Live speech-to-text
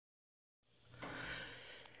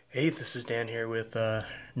Hey, this is Dan here with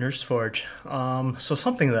Nurse Forge. So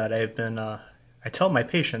something that I tell my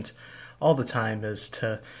patients all the time is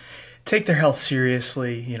to take their health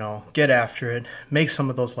seriously, get after it, make some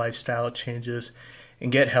of those lifestyle changes,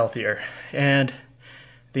 and get healthier. And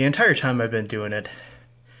the entire time I've been doing it,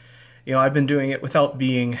 I've been doing it without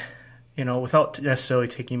being, without necessarily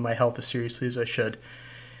taking my health as seriously as I should.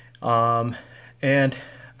 Um, and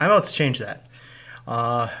I'm about to change that.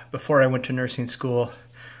 Before I went to nursing school,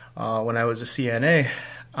 when I was a CNA,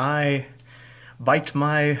 I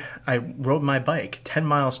I rode my bike 10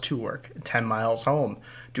 miles to work, 10 miles home,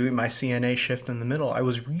 doing my CNA shift in the middle. I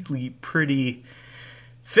was really pretty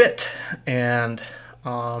fit. And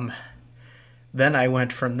then I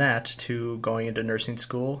went from that to going into nursing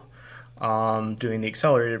school, doing the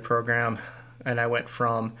accelerated program. And I went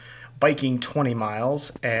from biking 20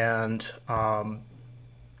 miles and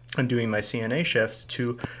doing my CNA shift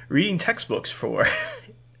to reading textbooks for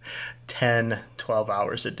 10, 12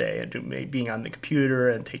 hours a day and being on the computer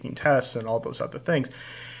and taking tests and all those other things.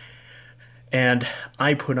 And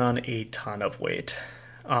I put on a ton of weight.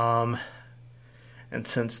 And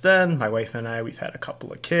since then, my wife and we've had a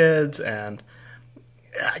couple of kids, and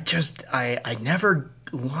I never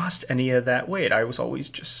lost any of that weight. I was always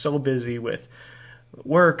just so busy with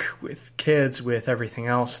work, with kids, with everything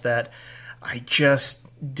else that I just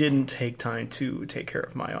didn't take time to take care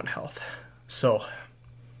of my own health. So,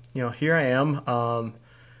 here I am.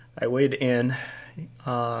 I weighed in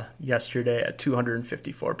yesterday at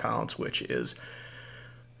 254 pounds, which is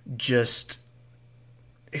just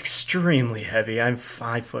extremely heavy. I'm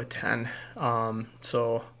 5'10",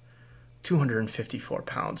 so 254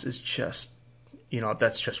 pounds is just,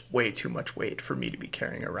 that's just way too much weight for me to be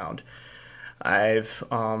carrying around. I've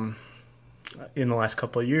in the last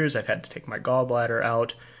couple of years, I've had to take my gallbladder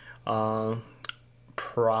out,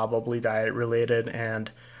 probably diet related,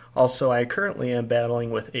 and also I currently am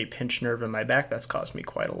battling with a pinched nerve in my back that's caused me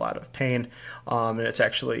quite a lot of pain, and it's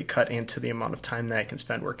actually cut into the amount of time that I can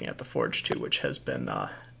spend working at the forge too, which has been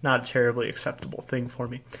not a terribly acceptable thing for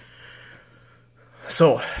me.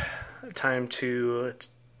 So, time to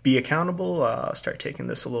be accountable, start taking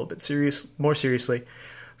this a little bit more seriously.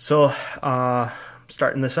 So,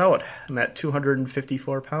 starting this out, I'm at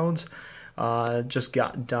 254 pounds. Just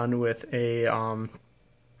got done with a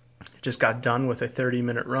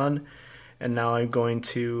 30-minute run, and now I'm going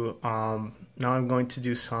to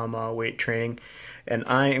do some weight training, and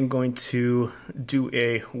I am going to do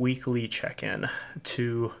a weekly check-in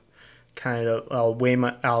to kind of I'll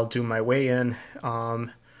do my weigh-in,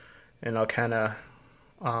 and I'll kind of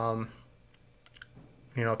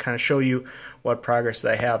show you what progress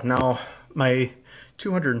that I have. Now, my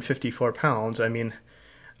 254 pounds, I mean,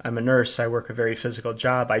 I'm a nurse, I work a very physical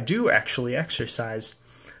job. I do actually exercise.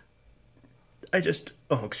 I just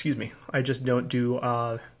don't do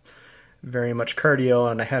very much cardio,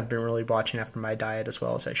 and I haven't been really watching after my diet as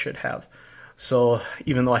well as I should have. So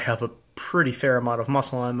even though I have a pretty fair amount of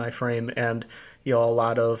muscle on my frame, and a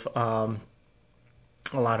lot of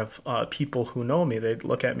people who know me, they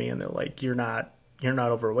look at me and they're like, "You're not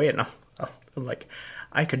overweight." And I'm like,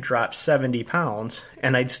 I could drop 70 pounds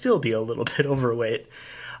and I'd still be a little bit overweight.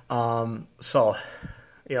 So,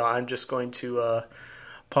 I'm just going to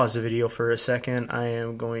pause the video for a second. I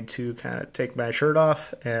am going to kind of take my shirt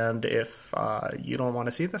off, and if you don't want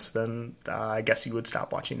to see this, then I guess you would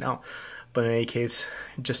stop watching now. But in any case,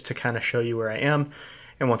 just to kind of show you where I am,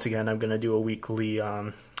 and once again, I'm going to do a weekly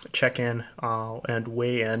check-in and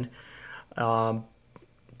weigh-in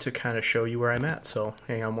to kind of show you where I'm at. So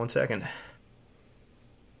hang on one second.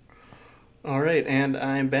 Alright, and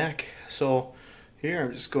I'm back. So here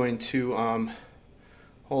I'm just going to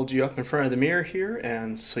hold you up in front of the mirror here,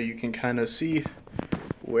 and so you can kind of see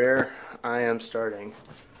where I am starting.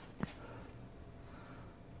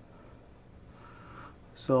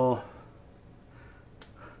 So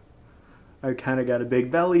I kind of got a big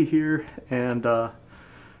belly here, and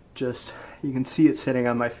just you can see it sitting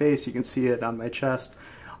on my face, you can see it on my chest,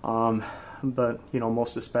 but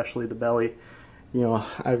most especially the belly.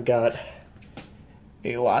 I've got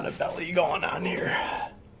a lot of belly going on here.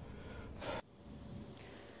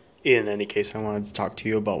 In any case, I wanted to talk to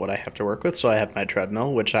you about what I have to work with. So I have my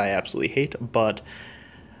treadmill, which I absolutely hate, but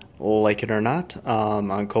like it or not,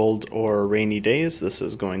 on cold or rainy days, this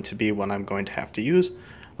is going to be what I'm going to have to use.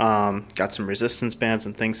 Got some resistance bands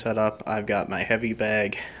and things set up. I've got my heavy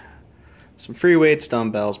bag, some free weights,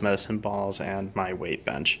 dumbbells, medicine balls, and my weight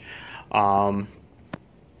bench. So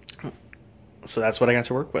that's what I got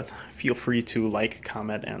to work with. Feel free to like,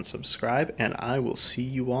 comment, and subscribe, and I will see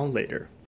you all later.